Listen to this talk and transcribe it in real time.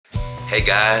Hey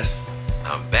guys,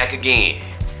 I'm back again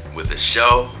with a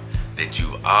show that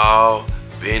you all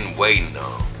been waiting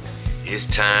on.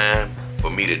 It's time for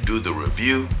me to do the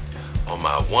review on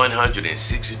my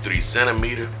 163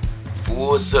 centimeter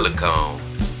full silicone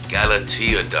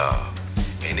Galatea doll.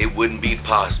 And it wouldn't be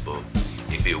possible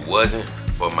if it wasn't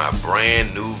for my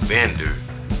brand new vendor,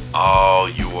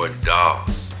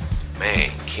 AllYourDolls. Man,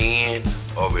 Ken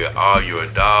over at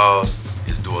AllYourDolls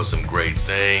is doing some great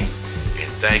things,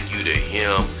 and thank you to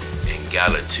him and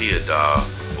Galatea doll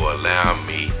for allowing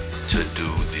me to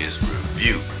do this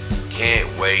review. Can't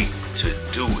wait to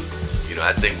do it. You know,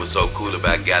 I think what's so cool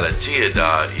about Galatea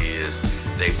doll is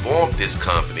they formed this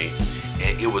company,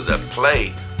 and it was a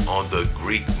play on the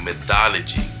Greek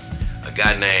mythology. A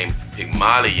guy named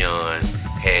Pygmalion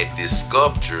had this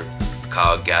sculpture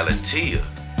called Galatea,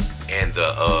 and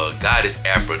the goddess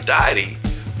Aphrodite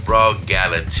brought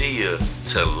Galatea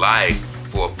to life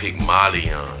for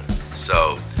Pygmalion.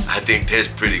 So I think that's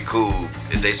pretty cool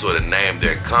that they sort of named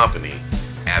their company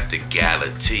after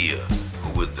Galatea,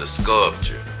 who was the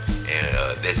sculpture.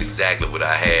 And that's exactly what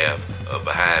I have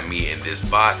behind me in this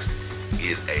box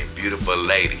is a beautiful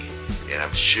lady, and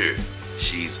I'm sure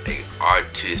she's an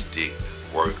artistic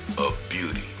work of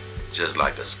beauty, just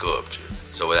like a sculpture.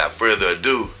 So without further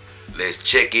ado, let's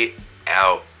check it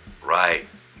out right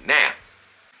now.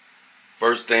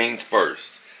 First things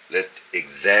first, let's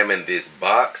examine this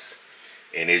box.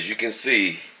 And as you can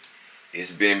see,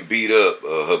 it's been beat up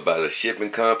by the shipping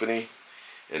company.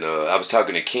 And I was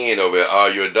talking to Ken over at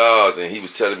AllYourDolls, and he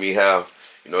was telling me how,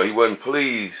 you know, he wasn't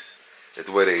pleased at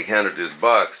the way they handled this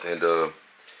box. And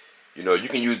you know, you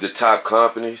can use the top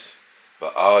companies,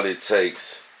 but all it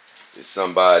takes is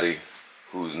somebody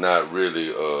who's not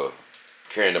really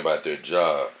caring about their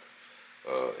job,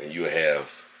 and you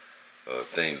have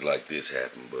things like this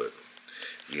happen. But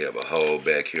you have a hole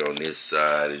back here on this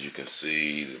side. As you can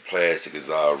see, the plastic is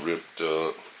all ripped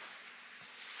up,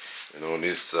 and on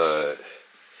this side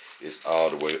it's all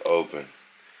the way open.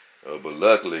 But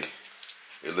luckily,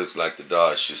 it looks like the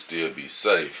doll should still be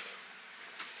safe.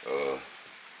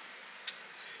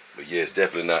 But yeah, it's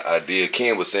definitely not ideal.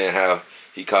 Ken was saying how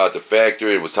he called the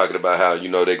factory and was talking about how, you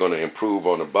know, they're going to improve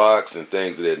on the box and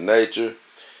things of that nature.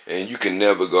 And you can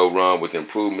never go wrong with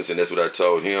improvements, and that's what I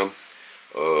told him.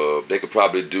 They could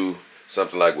probably do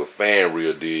something like what Fan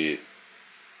Reel did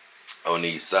on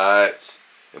these sides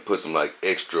and put some like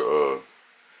extra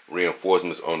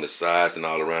reinforcements on the sides and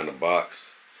all around the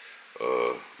box,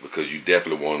 because you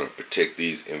definitely want to protect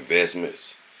these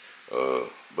investments.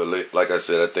 But like I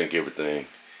said, I think everything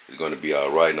is going to be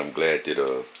all right, and I'm glad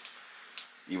that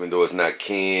even though it's not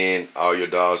Ken,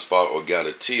 AllYourDolls' fault, or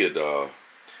Galatea doll,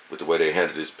 with the way they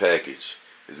handle this package,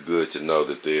 it's good to know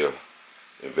that they'll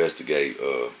investigate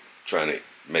trying to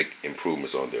make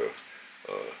improvements on their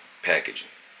packaging.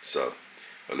 So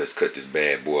let's cut this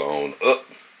bad boy on up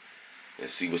and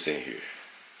see what's in here.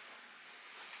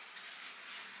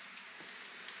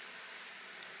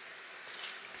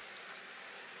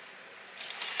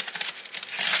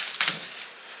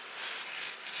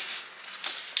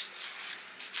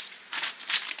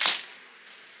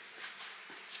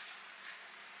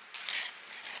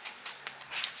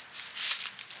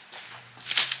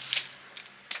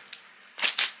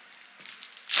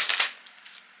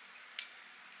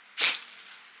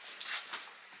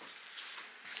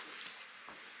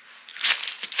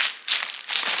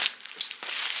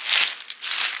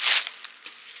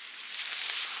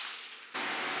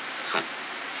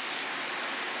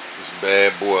 This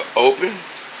bad boy open,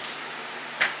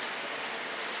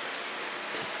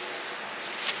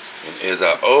 and as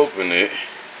I open it,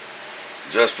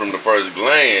 just from the first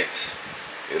glance,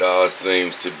 it all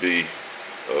seems to be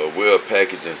well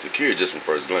packaged and secure just from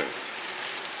first glance.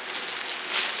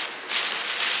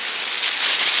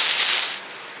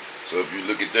 So if you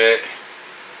look at that,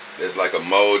 that's like a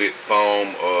molded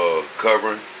foam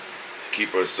covering to keep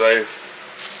her safe,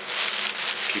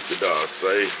 keep the doll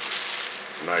safe.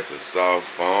 It's nice and soft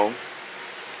foam.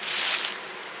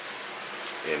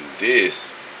 And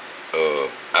this,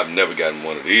 I've never gotten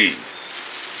one of these.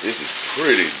 This is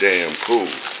pretty damn cool.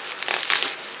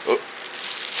 Oh.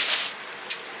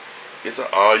 It's an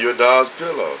AllYourDolls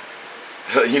pillow.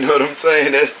 You know what I'm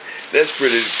saying? That's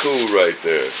pretty cool right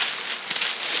there.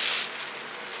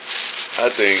 I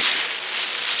think,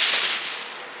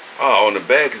 oh, on the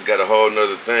back it's got a whole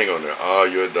nother thing on there,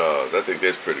 AllYourDolls. I think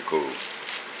that's pretty cool.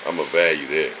 I'm gonna value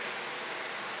that.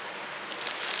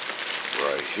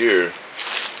 Right here,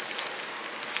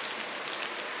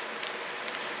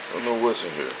 I don't know what's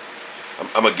in here.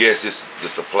 I'm gonna guess just the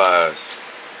supplies,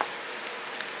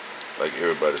 like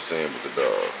everybody's saying with the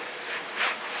dog.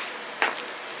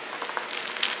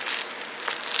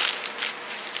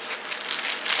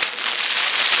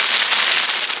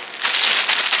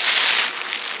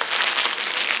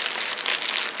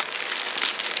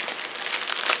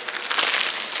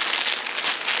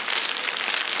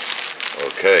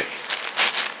 Okay,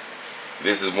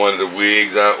 this is one of the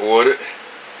wigs I ordered.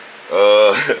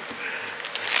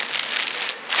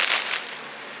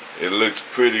 It looks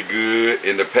pretty good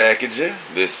in the packaging.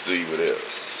 Let's see what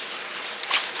else.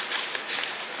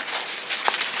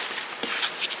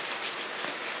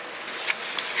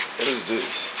 What is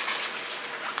this?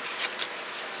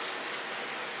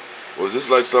 Was this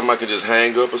like something I could just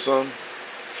hang up or something?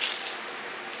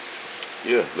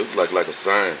 Yeah, looks like a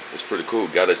sign. It's pretty cool.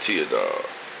 Galatea doll.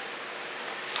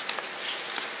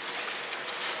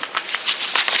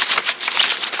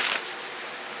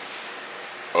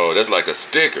 Oh, that's like a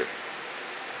sticker.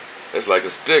 That's like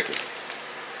a sticker.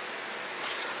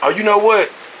 Oh, you know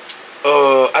what?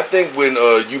 I think when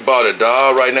you bought a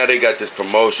doll, right now they got this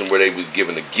promotion where they was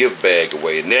giving a gift bag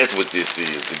away, and that's what this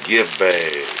is, the gift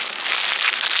bag.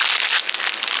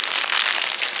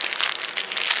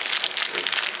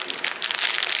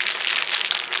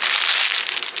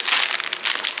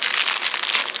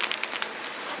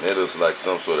 That looks like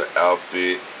some sort of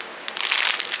outfit.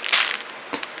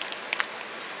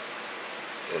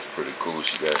 That's pretty cool.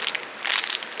 She got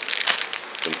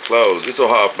some clothes. It's so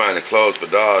hard finding clothes for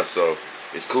dolls, so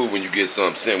it's cool when you get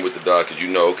something sent with the doll because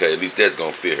you know, okay, at least that's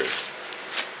gonna fit her.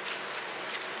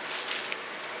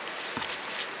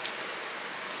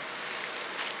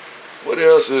 What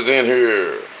else is in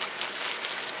here?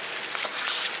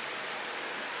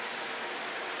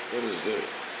 What is that?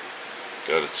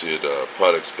 Galatea doll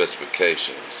product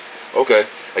specifications. Okay,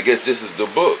 I guess this is the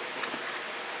book.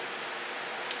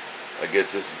 I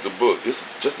guess this is the book. It's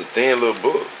just a thin little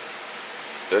book.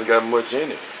 Doesn't got much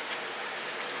in it.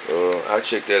 I'll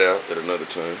check that out at another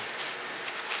time.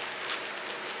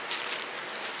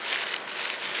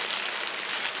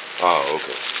 Oh,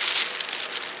 okay.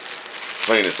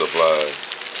 Cleaning supplies.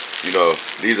 You know,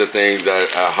 these are things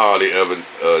that I hardly ever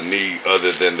need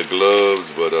other than the gloves,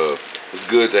 but it's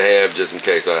good to have just in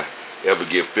case I ever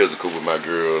get physical with my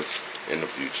girls in the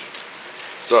future.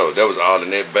 So that was all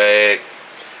in that bag.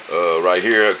 Right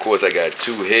here, of course, I got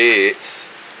 2 heads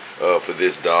for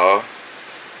this doll,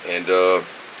 and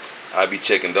I'll be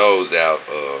checking those out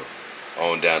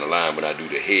on down the line when I do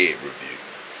the head review.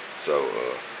 So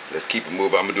let's keep it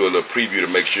moving. I'm gonna do a little preview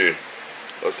to make sure.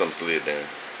 Oh, something slid down.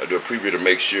 I'll do a preview to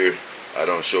make sure I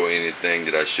don't show anything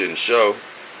that I shouldn't show,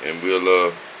 and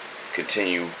we'll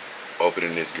continue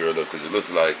opening this girl up because it looks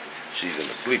like she's in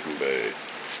a sleeping bag,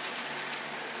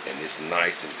 and it's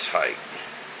nice and tight.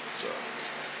 So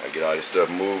I get all this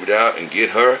stuff moved out and get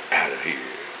her out of here,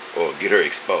 or get her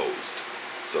exposed,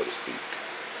 so to speak.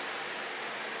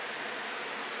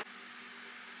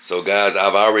 So guys,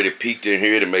 I've already peeked in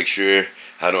here to make sure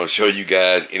I don't show you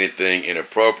guys anything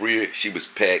inappropriate. She was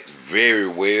packed very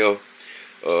well.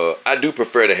 I do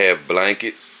prefer to have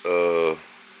blankets or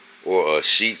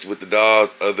sheets with the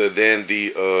dolls other than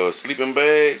the sleeping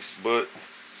bags, but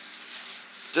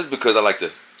just because I like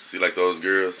to see like those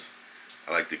girls,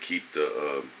 I like to keep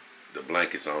the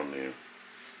blankets on there.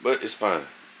 But it's fine.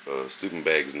 Sleeping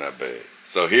bag is not bad.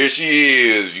 So here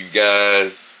she is, you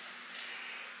guys.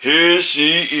 Here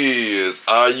she is.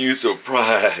 Are you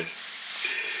surprised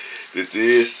that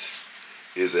this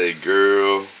is a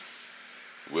girl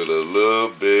with a little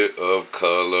bit of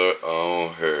color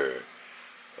on her?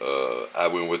 I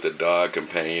went with the dog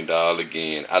companion doll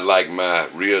again. I like my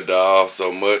real doll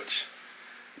so much.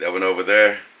 That one over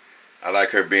there. I like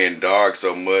her being dark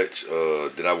so much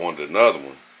that I wanted another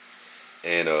one.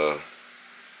 And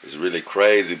it's really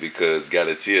crazy because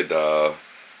Galatea doll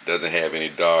doesn't have any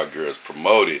dog girls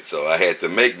promoted, so I had to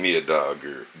make me a dog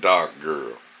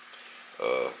girl.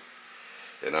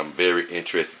 And I'm very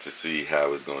interested to see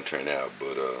how it's gonna turn out.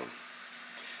 But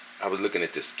I was looking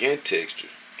at the skin texture,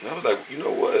 and I was like, you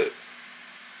know what?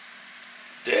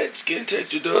 That skin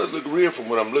texture does look real from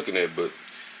what I'm looking at, but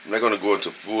I'm not gonna go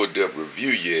into full depth review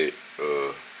yet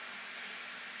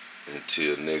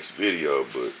until next video.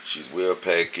 But she's well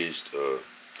packaged.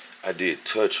 I did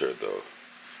touch her though.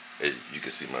 As you can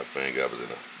see my finger, I was in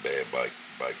a bad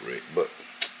bike wreck, but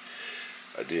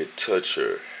I did touch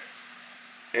her,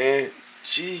 and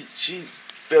she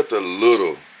felt a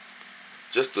little,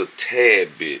 just a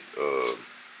tad bit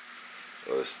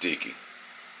sticky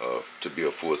to be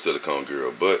a full silicone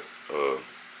girl. But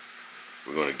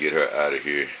we're gonna get her out of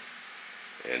here,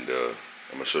 and I'm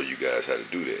gonna show you guys how to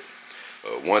do that.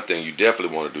 One thing you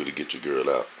definitely want to do to get your girl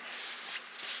out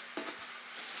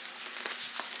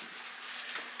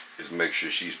is make sure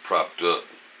she's propped up.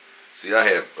 See, I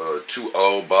have 2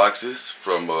 old boxes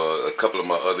from a couple of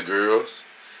my other girls,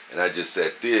 and I just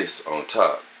set this on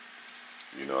top.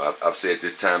 You know, I've said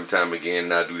this time and time again,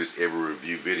 and I do this every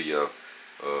review video.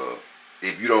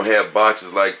 If you don't have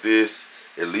boxes like this,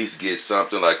 at least get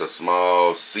something like a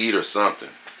small seat or something.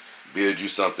 Build you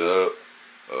something up.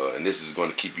 And this is going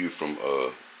to keep you from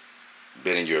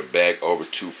bending your back over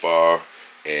too far.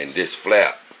 And this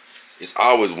flap, it's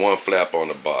always one flap on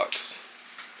the box.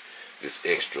 It's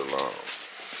extra long.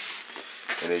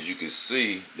 And as you can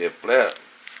see, that flap,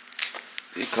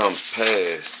 it comes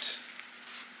past,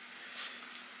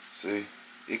 see?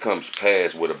 It comes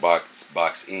past where the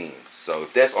box ends. So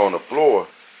if that's on the floor,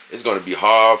 it's going to be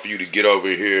hard for you to get over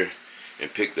here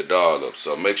and pick the doll up.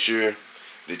 So make sure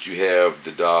that you have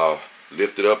the doll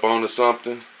lifted up onto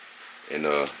something, and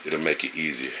it'll make it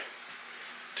easier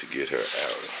to get her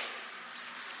out.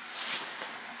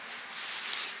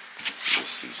 Let's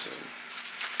see something.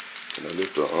 Can I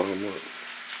lift her arm up?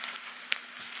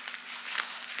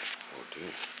 Oh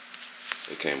damn.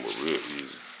 It came up real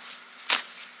easy.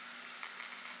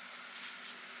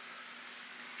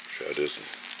 Try this one.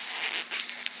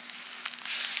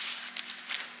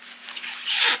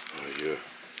 Oh yeah.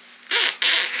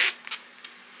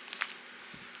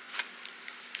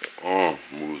 The arm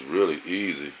moves really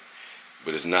easy,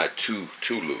 but it's not too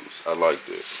loose. I like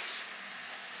that.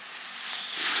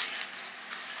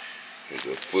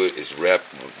 The foot is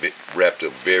wrapped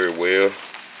up very well.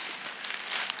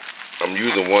 I'm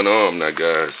using one arm now,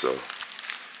 guys, so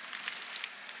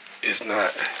it's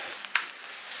not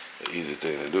an easy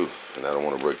thing to do, and I don't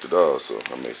want to break the doll, so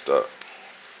I may stop.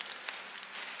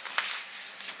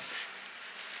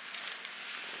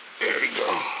 There we go.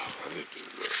 I lifted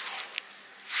it up.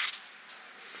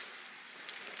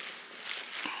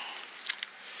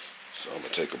 So I'm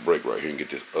gonna take a break right here and get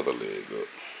this other leg up.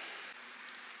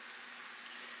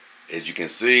 As you can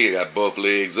see, I got both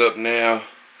legs up now.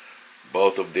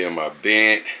 Both of them are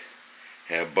bent.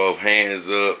 Have both hands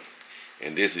up.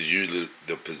 And this is usually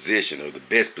the position, or the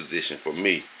best position for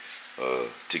me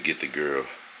to get the girl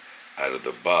out of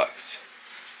the box.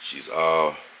 She's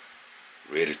all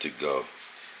ready to go.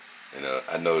 And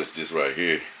I noticed this right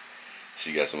here.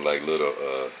 She got some like little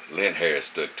lint hair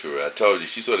stuck to her. I told you,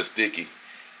 she's sort of sticky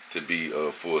to be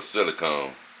full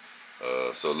silicone.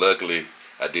 So luckily,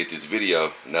 I did this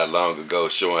video not long ago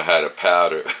showing how to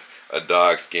powder a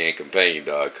dark-skinned companion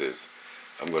dog, because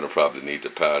I'm going to probably need to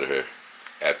powder her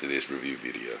after this review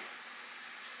video.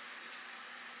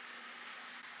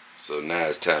 So now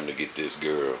it's time to get this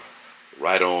girl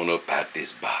right on up out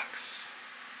this box.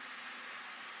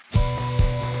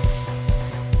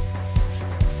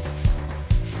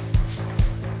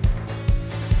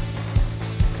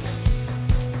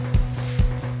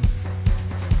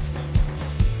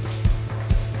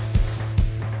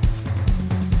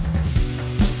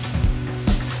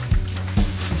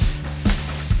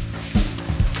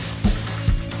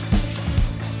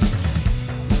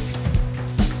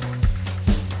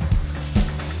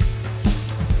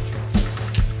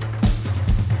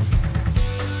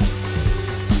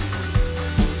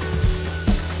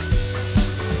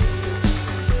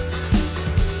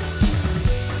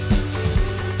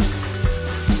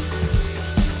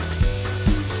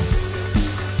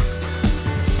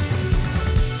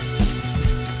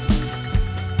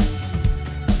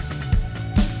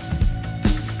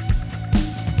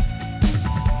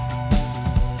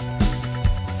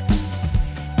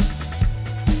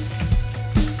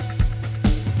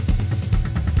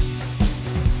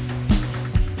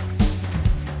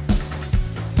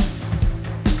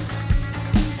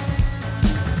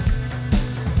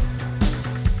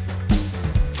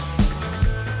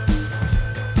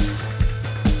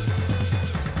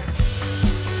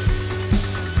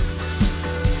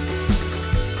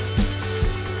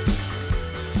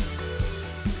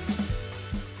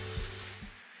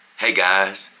 Hey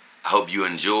guys, I hope you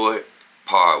enjoyed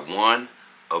part 1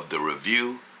 of the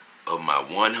review of my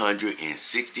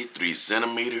 163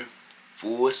 centimeter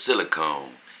full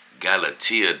silicone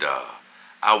Galatea doll.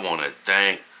 I want to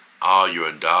thank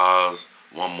AllYourDolls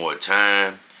one more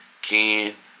time.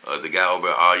 Ken, the guy over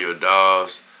at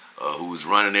AllYourDolls, who's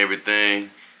running everything.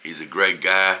 He's a great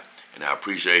guy, and I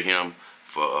appreciate him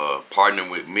for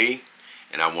partnering with me.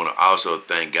 And I want to also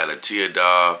thank Galatea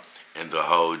doll and the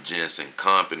whole Jensen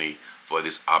company for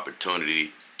this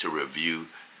opportunity to review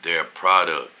their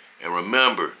product. And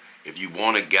remember, if you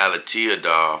want a Galatea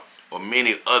doll or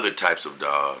many other types of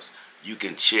dolls, you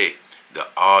can check the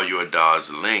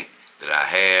AllYourDolls link that I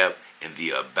have in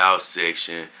the About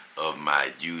section of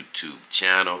my YouTube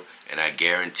channel, and I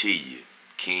guarantee you,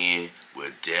 Ken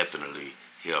will definitely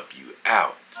help you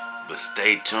out. But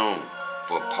stay tuned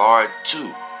for part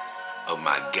 2 of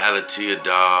my Galatea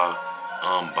doll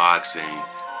unboxing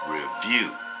review,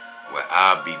 where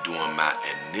I'll be doing my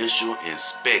initial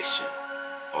inspection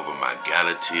over my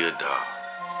Galatea doll.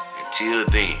 Until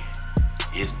then,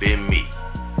 it's been me,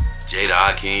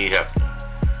 JayDollKingHefner,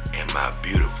 and my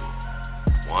beautiful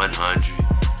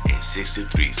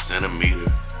 163 centimeter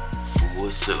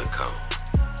full silicone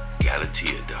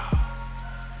Galatea doll.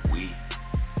 We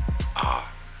are